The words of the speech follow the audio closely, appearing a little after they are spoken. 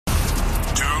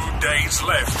days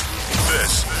left.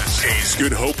 This is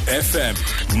Good Hope FM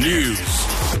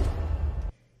News.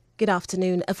 Good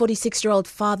afternoon. A 46-year-old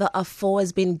father of four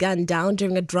has been gunned down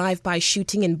during a drive-by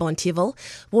shooting in Bonteheuwel.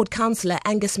 Ward Councillor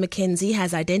Angus McKenzie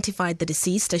has identified the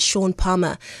deceased as Sean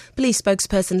Palmer. Police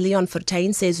spokesperson Leon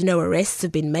Fortuin says no arrests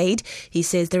have been made. He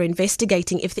says they're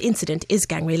investigating if the incident is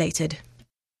gang-related.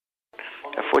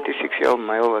 A 46-year-old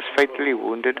male was fatally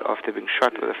wounded after being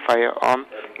shot with a firearm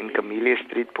in Camellia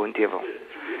Street, Bonteheuwel.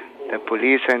 The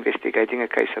police are investigating a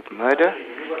case of murder.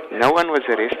 No one was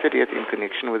arrested yet in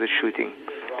connection with the shooting.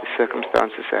 The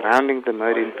circumstances surrounding the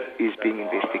murder is being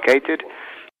investigated.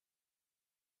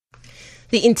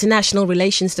 The International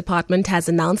Relations Department has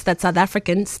announced that South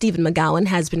African Stephen McGowan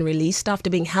has been released after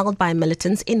being held by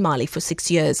militants in Mali for 6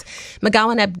 years.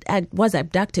 McGowan was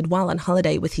abducted while on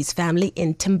holiday with his family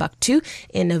in Timbuktu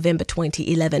in November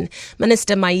 2011.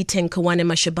 Minister Maite Nkoane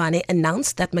Mashabane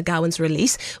announced that McGowan's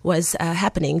release was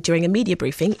happening during a media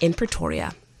briefing in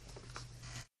Pretoria.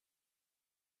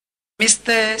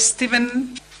 Mr.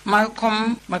 Stephen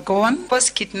Malcolm McGowan was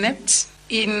kidnapped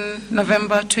in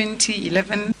November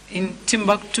 2011 in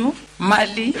Timbuktu,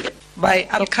 Mali, by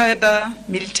Al-Qaeda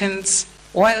militants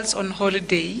whilst on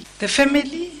holiday. The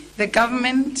family, the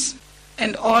government,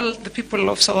 and all the people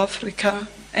of South Africa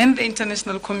and the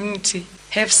international community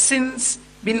have since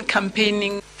been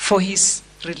campaigning for his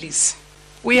release.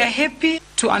 We are happy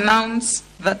to announce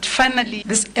that finally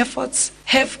these efforts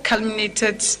have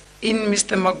culminated in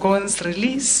Mr. McGowan's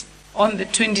release on the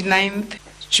 29th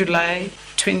July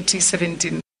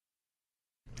 2017.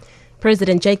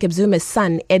 President Jacob Zuma's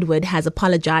son, Edward, has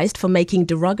apologized for making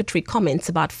derogatory comments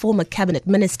about former cabinet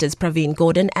ministers Pravin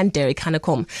Gordhan and Derek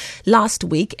Hanekom. Last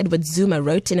week, Edward Zuma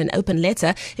wrote in an open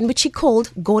letter in which he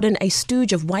called Gordhan a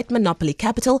stooge of white monopoly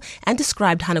capital and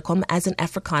described Hanekom as an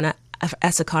Afrikaner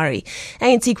Asakari.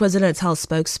 ANC KwaZulu-Natal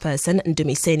spokesperson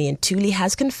Ndumiseni Ntuli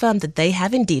has confirmed that they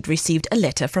have indeed received a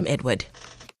letter from Edward.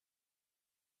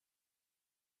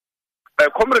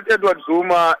 Comrade Edward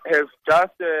Zuma has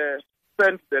just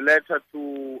sent the letter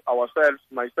to ourselves,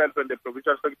 myself and the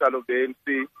provincial secretary of the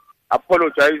ANC,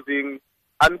 apologizing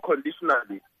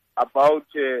unconditionally about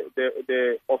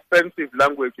the offensive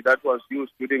language that was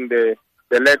used during the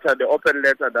letter, the open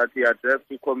letter that he addressed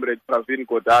to Comrade Pravin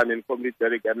Gordhan and Comrade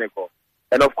Derek Hanekom.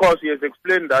 And of course, he has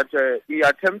explained that he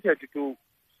attempted to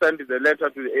send the letter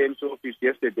to the ANC office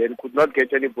yesterday and could not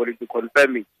get anybody to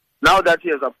confirm it. Now that he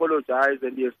has apologized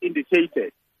and he has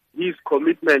indicated his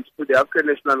commitment to the African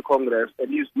National Congress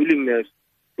and his willingness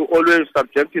to always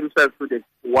subject himself to the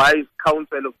wise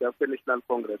counsel of the African National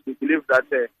Congress, we believe that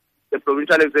the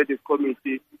Provincial Executive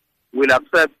Committee will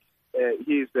accept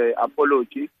his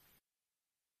apology.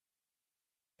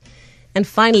 And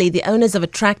finally, the owners of a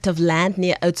tract of land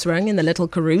near Oudtshoorn in the Little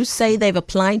Karoo say they've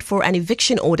applied for an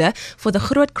eviction order for the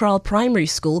Grootkraal Primary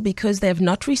School because they have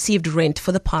not received rent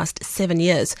for the past 7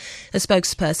 years. A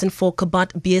spokesperson for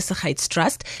Kabat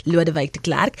Besigheidstrust, Lodewijk de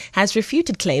Klerk, has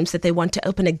refuted claims that they want to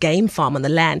open a game farm on the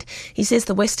land. He says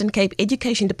the Western Cape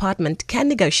Education Department can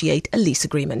negotiate a lease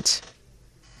agreement.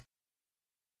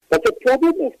 But the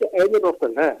problem of the owner of the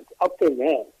land, up to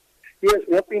now, he has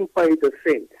not been paid a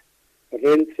cent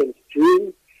rent since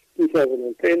June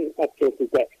 2010 up till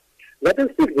today. That is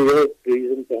the real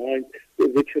reason behind the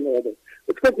eviction order.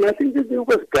 It's got nothing to do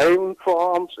with game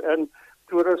farms and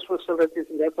tourist facilities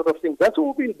and that sort of thing. That's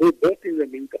all been built in the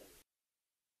meantime.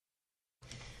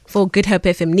 For Good Hope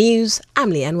FM News,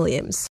 I'm Leanne Williams.